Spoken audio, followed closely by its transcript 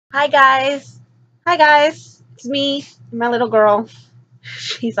Hi guys. Hi guys. It's me, my little girl.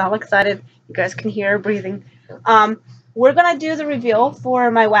 She's all excited. You guys can hear her breathing. Um, we're gonna do the reveal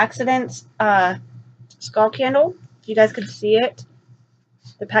for my waxidents skull candle. You guys can see it.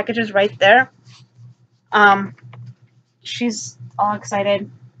 The package is right there. Um, she's all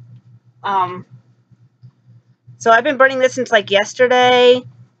excited. Um, so I've been burning this since like yesterday,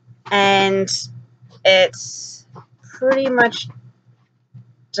 and it's pretty much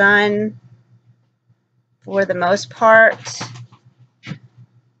done for the most part.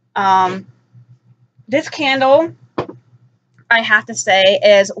 Um, this candle, I have to say,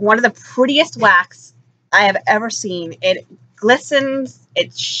 is one of the prettiest wax I have ever seen. It glistens,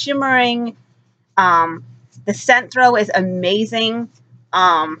 it's shimmering. Um, the scent throw is amazing.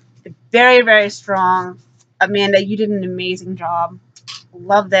 Very, very strong. Amanda, you did an amazing job.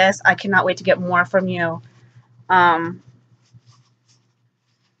 Love this. I cannot wait to get more from you. Um,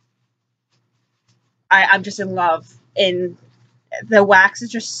 I'm just in love. And the wax is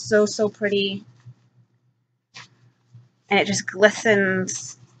just so, so pretty. And it just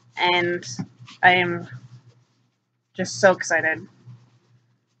glistens. And I am just so excited.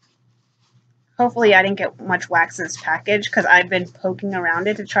 Hopefully I didn't get much wax in this package because I've been poking around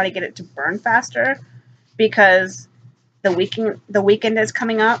it to try to get it to burn faster because the weekend is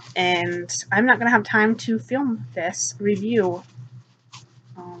coming up and I'm not going to have time to film this review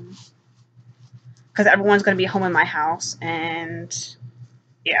because everyone's going to be home in my house and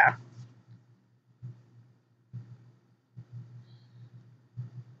yeah.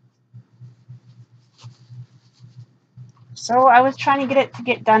 So I was trying to get it to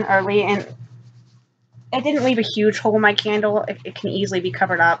get done early and it didn't leave a huge hole in my candle. It can easily be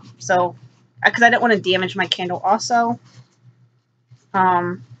covered up. So because I didn't want to damage my candle also.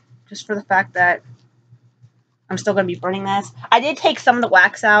 Just for the fact that I'm still going to be burning this. I did take some of the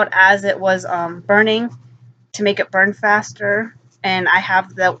wax out as it was burning to make it burn faster, and I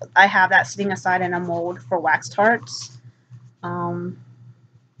have that sitting aside in a mold for wax tarts. Um,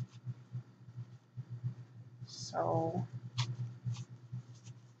 so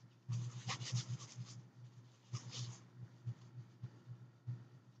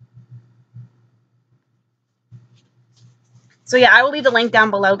yeah, I will leave the link down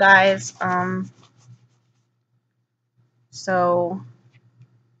below, guys. So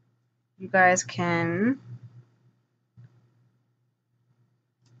you guys can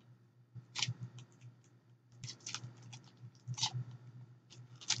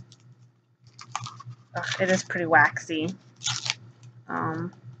it is pretty waxy.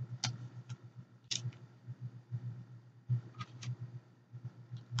 Um,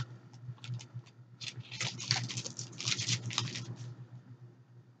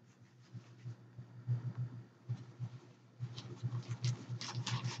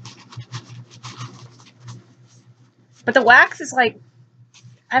 but the wax is like,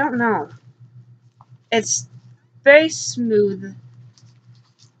 I don't know. It's very smooth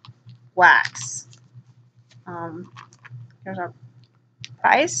wax. Here's our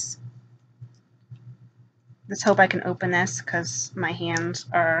price. Let's hope I can open this because my hands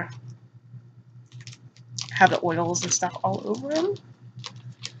have the oils and stuff all over them.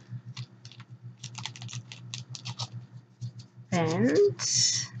 And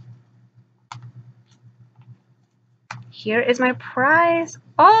here is my prize.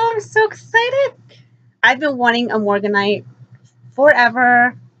 Oh, I'm so excited. I've been wanting a Morganite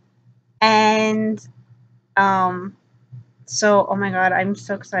forever. And so oh my god, I'm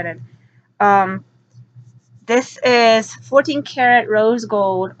so excited. This is 14 karat rose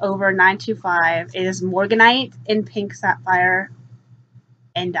gold over 925. It is Morganite in pink sapphire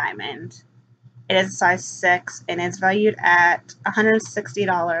and diamond. It is a size 6 and it's valued at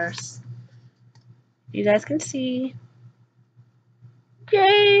 $160. You guys can see.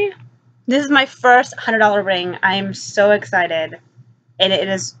 Yay! This is my first $100 ring. I am so excited. And it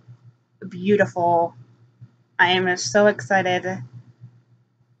is beautiful. I am so excited.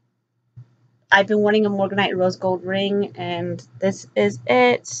 I've been wanting a Morganite rose gold ring, and this is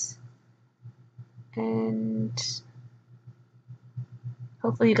it. And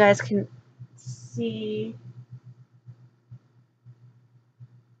hopefully you guys can see.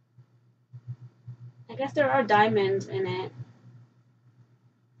 I guess there are diamonds in it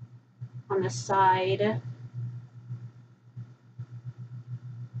on the side.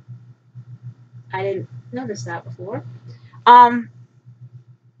 I didn't notice that before.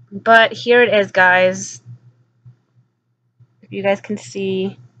 But here it is, guys. If you guys can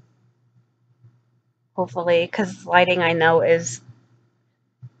see, hopefully, because lighting I know is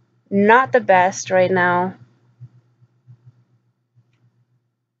not the best right now.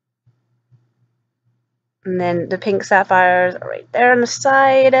 And then the pink sapphires are right there on the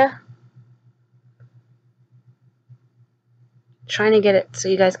side. Trying to get it so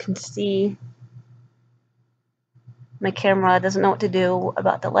you guys can see. My camera doesn't know what to do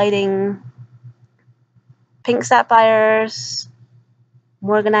about the lighting. Pink sapphires.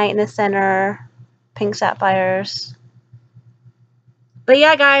 Morganite in the center. Pink sapphires. But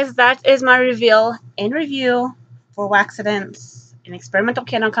yeah, guys, that is my reveal and review for Waxidents, an experimental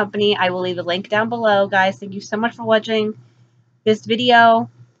candle company. I will leave a link down below, guys. Thank you so much for watching this video.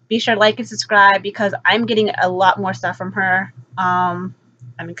 Be sure to like and subscribe because I'm getting a lot more stuff from her. I'm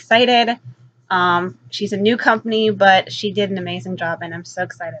excited. She's a new company, but she did an amazing job, and I'm so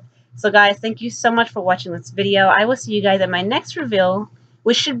excited. So, guys, thank you so much for watching this video. I will see you guys at my next reveal,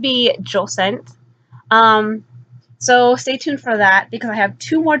 which should be Jewel Scent. So stay tuned for that because I have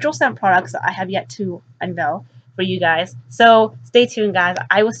 2 more Jewel Scent products that I have yet to unveil for you guys. So stay tuned, guys.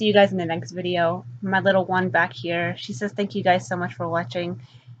 I will see you guys in the next video. My little one back here, she says thank you guys so much for watching,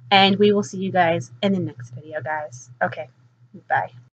 and we will see you guys in the next video, guys. Okay, bye.